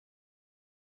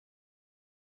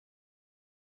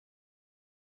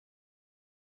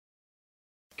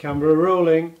Camera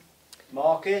rolling.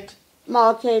 Market.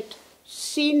 Market.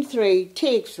 Scene 3,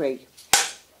 take 3.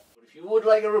 If you would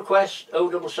like a request,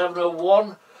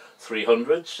 07701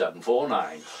 300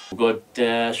 749. We've got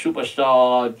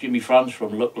superstar Jimmy France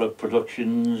from Luk-Luk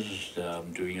Productions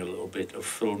doing a little bit of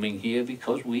filming here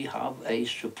because we have a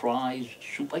surprise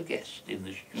super guest in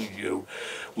the studio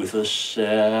with us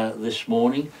this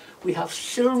morning. We have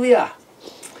Sylvia.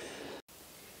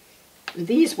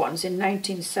 These ones in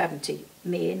 1970,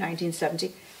 May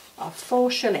 1970, are 4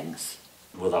 shillings.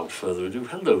 Without further ado,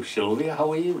 hello Sylvia,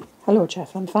 how are you? Hello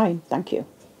Jeff, I'm fine, thank you.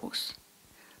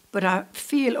 But I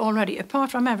feel already, apart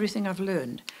from everything I've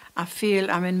learned, I feel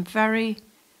I'm in very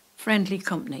friendly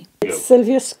company. It's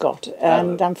Sylvia Scott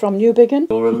and I'm from Newbiggin.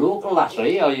 You're a local lass, are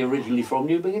you? Are you originally from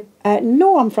Newbiggin?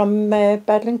 No, I'm from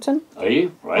Bedlington. Are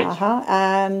you? Right.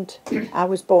 And I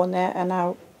was born there and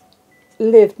I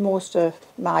lived most of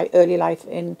my early life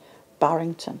in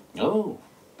Barrington. Oh,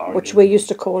 Barrington. Which we used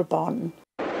to call Barton.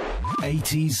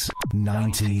 80s,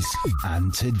 90s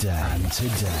and today.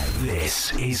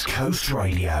 This is Koast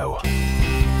Radio.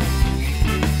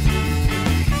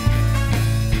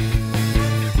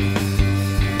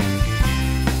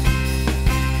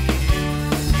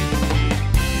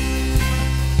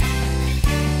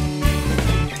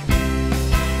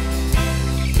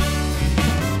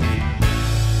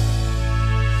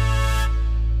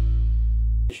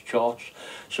 Charts.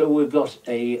 So we've got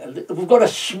a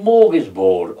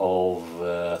smorgasbord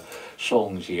of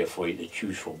songs here for you to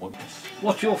choose from.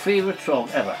 What's your favourite song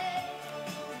ever?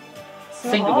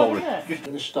 Think about it. Just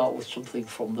going to start with something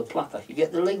from the Platters. You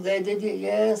get the link there, did you?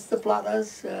 Yes, the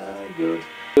Platters. Good.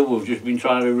 We've just been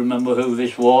trying to remember who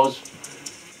this was.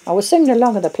 I was singing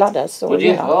along with the Platters, so Would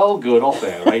you? Oh, good, off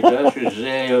there, right there.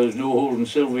 There's no holding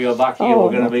Sylvia back here.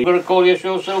 We're going to call your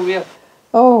show, Sylvia.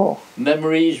 Oh.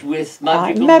 Memories with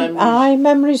magical memories.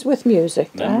 Memories with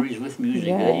music. Memories with music,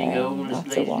 yeah, there you go,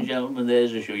 ladies and gentlemen,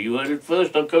 there's the show. You heard it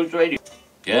first on Koast Radio.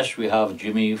 Yes, we have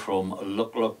Jimmy from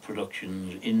Luk-Luk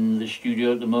Productions in the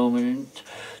studio at the moment,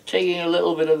 taking a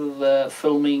little bit of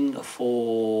filming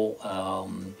for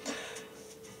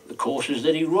the courses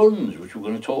that he runs, which we're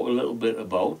going to talk a little bit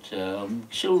about.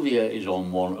 Sylvia is on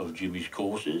one of Jimmy's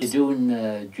courses.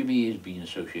 Jimmy has been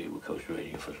associated with Koast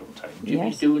Radio for some time.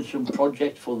 Jimmy's doing some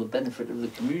project for the benefit of the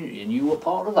community, and you were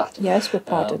part of that. Yes, we're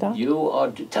part of that. You are.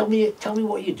 Tell me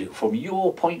what you do from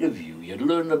your point of view. You're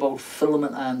learning about film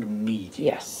and media.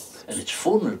 Yes. And it's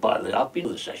fun. I've been to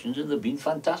the sessions and they've been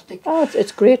fantastic. Oh,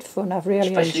 it's great fun. I've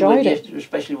really enjoyed it.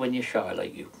 Especially when you're shy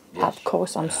like you. Yes. Of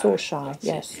course, I'm so shy.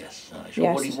 Yes. Yes. So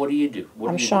what do you do?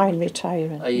 I'm shy and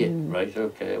retiring. Are you? Right.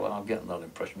 Okay. Well, I'm getting that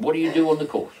impression. What do you do on the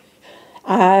course?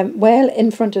 Well,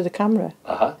 in front of the camera.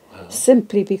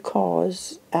 Simply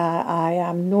because I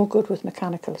am no good with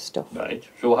mechanical stuff. Right.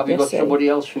 So have you got somebody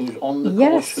else who's on the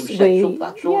course who sets up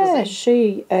that sort of thing? Yes,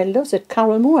 she loves it.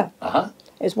 Carol Moore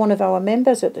is one of our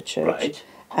members at the church. Right.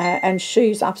 And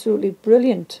she's absolutely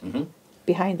brilliant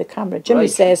behind the camera. Jimmy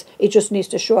says he just needs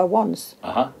to show her once.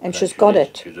 And she's got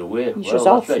it. She's aware. And she's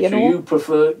off, you know. So you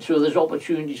prefer, so there's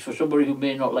opportunities for somebody who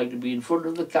may not like to be in front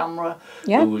of the camera,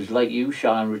 who is like you,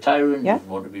 shy and retiring, doesn't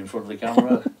want to be in front of the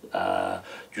camera.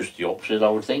 Just the opposite, I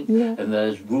would think. And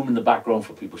there's room in the background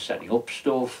for people setting up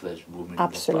stuff. There's room in the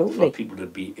background for people to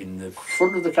be in the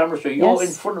front of the camera. So you're in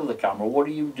front of the camera. What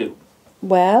do you do?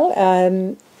 Well,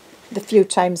 the few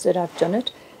times that I've done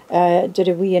it, did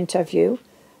a wee interview,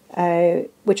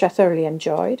 which I thoroughly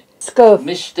enjoyed. Scurf.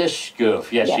 Mr.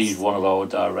 Scurf, yes, he's one of our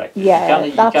directors. Yeah,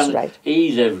 that's right.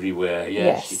 He's everywhere,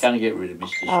 yes. You can't get rid of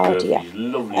Mr. Scurf. He's a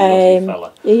lovely, lovely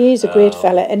fella. He is a great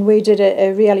fella, and we did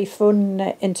a really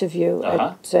fun interview.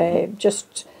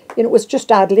 Just, it was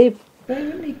just ad lib.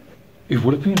 It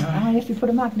would have been. If you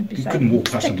put a magnet beside you couldn't walk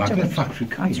past a magnet factory,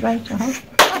 can you? That's right,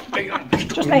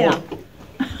 just like that.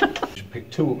 Just pick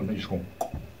two up and they just go.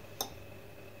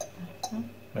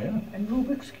 And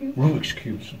Rubik's Cube? Rubik's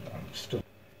Cubes and stuff.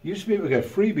 You used to be able to get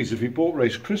freebies if you bought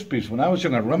Rice Krispies. When I was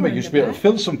young, I remember you used to be able to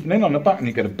fill something in on the back and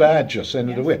you get a badge or send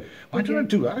it away. Why don't I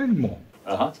do that anymore?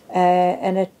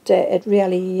 And it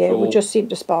really we just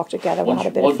seemed to spark together. We had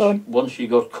a bit of fun. Once you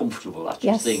got comfortable, that's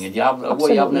the thing. And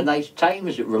were you having a nice time?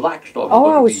 Is it relaxed?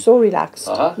 Or I was so relaxed.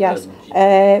 Yes.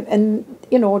 And,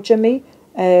 you know, Jimmy,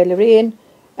 Lorraine,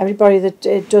 everybody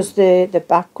that does the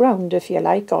background, if you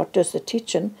like, or does the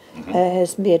teaching,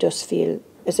 has made us feel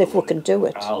as if we can do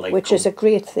it, which is a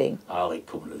great thing. I like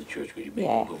coming to the church with you, make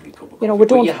a lovely cup of coffee. You know, we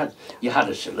don't. You had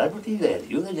a celebrity there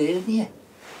the other day, didn't you?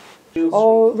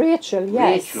 Oh, Rachel,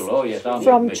 yes. Rachel, oh yes.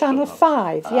 From Channel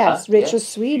 5, yes. Rachel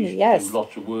Sweeney, yes. She did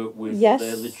lots of work with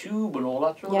the Tube and all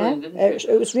that sort of thing, didn't she?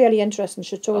 It was really interesting.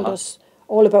 She told us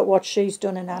all about what she's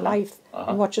done in her life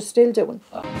and what she's still doing.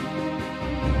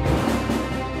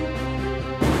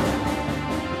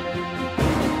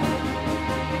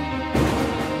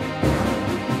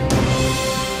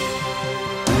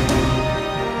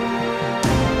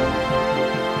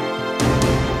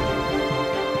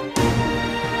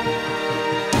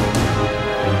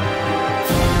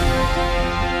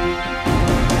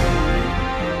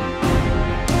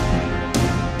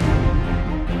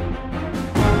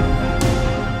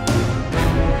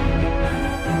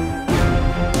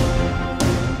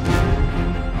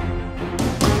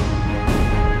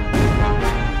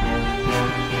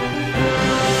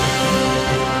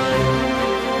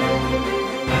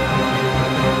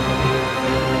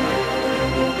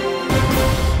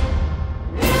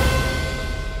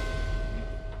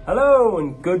 Hello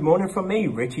and good morning from me,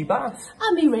 Richie Bass.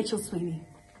 And me, Rachel Sweeney.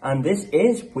 And this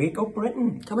is Wake Up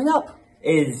Britain. Coming up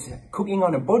is cooking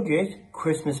on a budget,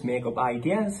 Christmas makeup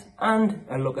ideas, and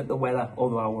a look at the weather,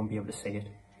 although I won't be able to see it.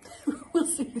 We'll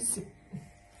see you soon.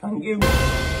 Thank you.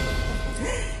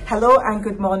 Hello and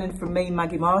good morning from me,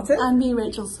 Maggie Martin. And me,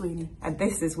 Rachel Sweeney. And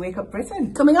this is Wake Up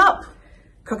Britain. Coming up,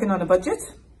 cooking on a budget,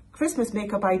 Christmas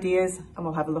makeup ideas, and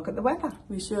we'll have a look at the weather.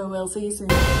 We sure will. See you soon.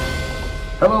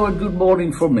 Hello and good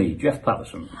morning from me, Jeff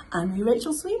Pattison. And me,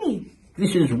 Rachel Sweeney.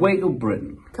 This is Wake Up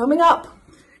Britain. Coming up,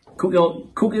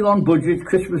 cooking on budget,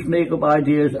 Christmas makeup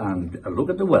ideas, and a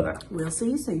look at the weather. We'll see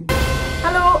you soon.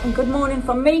 Hello and good morning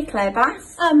from me, Claire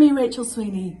Bass. And me, Rachel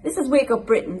Sweeney. This is Wake Up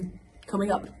Britain. Coming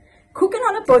up, cooking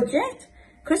on a budget,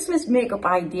 Christmas makeup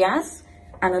ideas,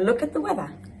 and a look at the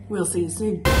weather. We'll see you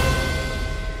soon.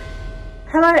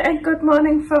 Hello and good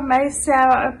morning from me,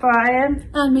 Sarah O'Brien.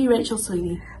 And me, Rachel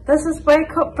Sweeney. This is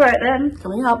Wake Up Britain.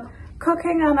 Coming up,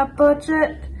 cooking on a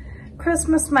budget,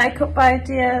 Christmas makeup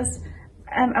ideas,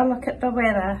 and a look at the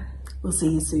weather. We'll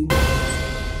see you soon.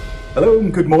 Hello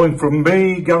and good morning from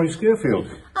me, Gary Scarefield.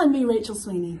 And me, Rachel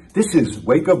Sweeney. This is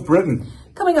Wake Up Britain.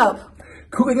 Coming up,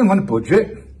 cooking on a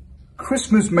budget,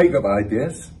 Christmas makeup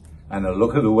ideas, and a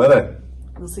look at the weather.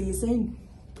 We'll see you soon.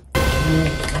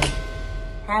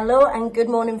 Hello and good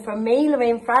morning from me,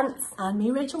 Lorraine France. And me,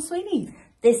 Rachel Sweeney.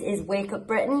 This is Wake Up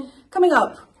Britain. Coming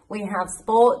up, we have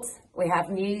sports, we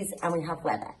have news, and we have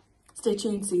weather. Stay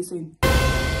tuned, see you soon.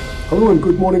 Hello and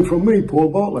good morning from me, Paul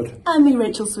Bartlett. And me,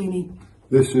 Rachel Sweeney.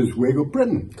 This is Wake Up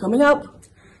Britain. Coming up,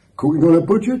 cooking on a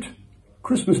budget,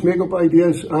 Christmas makeup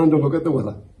ideas, and a look at the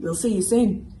weather. We'll see you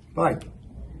soon. Bye.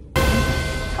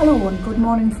 Hello and good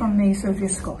morning from me, Sylvia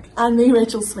Scott. And me,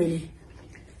 Rachel Sweeney.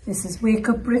 This is Wake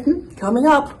Up Britain. Coming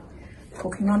up,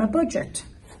 cooking on a budget,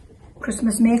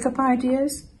 Christmas makeup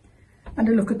ideas, and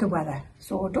a look at the weather.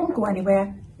 So don't go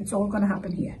anywhere, it's all going to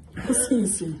happen here. We'll see you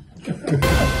soon.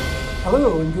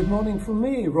 Hello and good morning from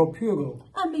me, Rob Pugel.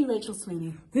 And me, Rachel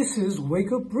Sweeney. This is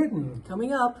Wake Up Britain.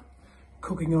 Coming up,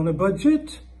 cooking on a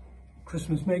budget,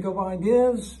 Christmas makeup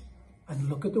ideas, and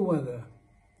look at the weather.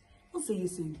 We'll see you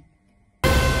soon.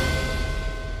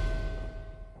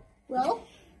 Well,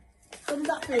 how did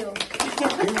that feel?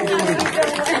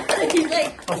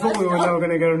 I thought we were now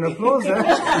going to get an applause there. Are you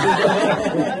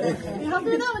happy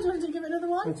with that? Would you want to give it another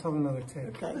one? Let's have another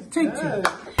take. Okay. Take two.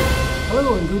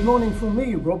 Hello and good morning from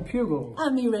me, Rob Pugel.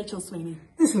 And me, Rachel Sweeney.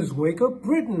 This is Wake Up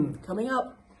Britain. Coming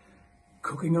up,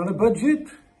 cooking on a budget,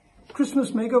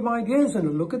 Christmas makeup ideas, and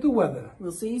a look at the weather.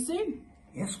 We'll see you soon.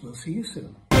 Yes, we'll see you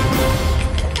soon.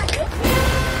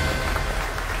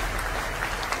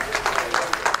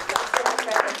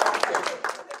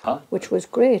 Which was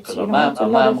great. Because our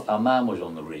mum was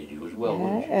on the radio as well,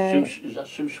 wasn't she? Is that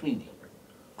Sue Sweeney?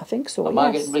 I think so, Am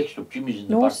I getting mixed up? Jimmy's in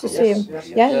the background. it's the same.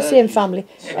 Yes. The same family.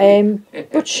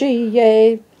 But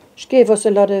she gave us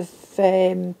a lot of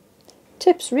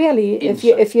tips, really.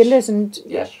 Insights. If you listened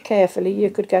carefully, you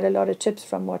could get a lot of tips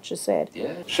from what she said.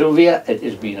 Yeah. Sylvia, it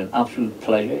has been an absolute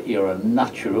pleasure. You're a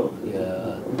natural.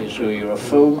 So you're a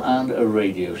film and a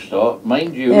radio star.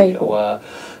 Mind you,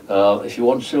 if you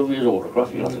want Sylvia's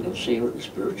autograph, you'll have to go see her at the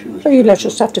Spiritualist. So you'll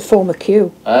just have to form a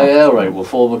queue. Yeah, right, we'll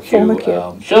form a queue.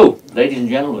 So, ladies and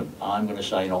gentlemen, I'm going to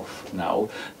sign off now.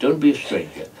 Don't be a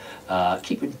stranger.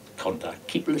 Keep in contact,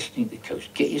 keep listening to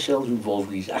Koast, get yourselves involved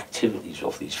in these activities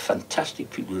of these fantastic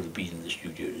people that have been in the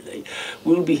studio today.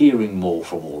 We'll be hearing more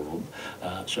from all of them.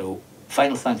 So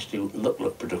final thanks to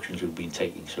Luk-Luk Productions, who've been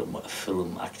taking some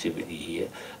film activity here.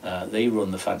 They run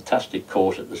the fantastic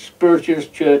course at the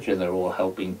Spiritualist Church, and they're all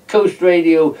helping Koast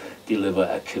Radio deliver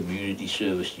a community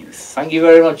service to you. Thank you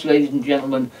very much, ladies and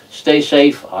gentlemen. Stay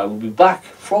safe. I will be back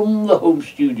from the home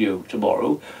studio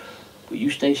tomorrow, but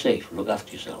you stay safe. Look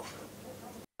after yourself.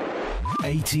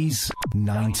 80s,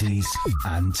 90s,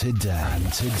 and today.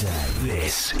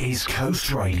 This is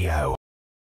Koast Radio.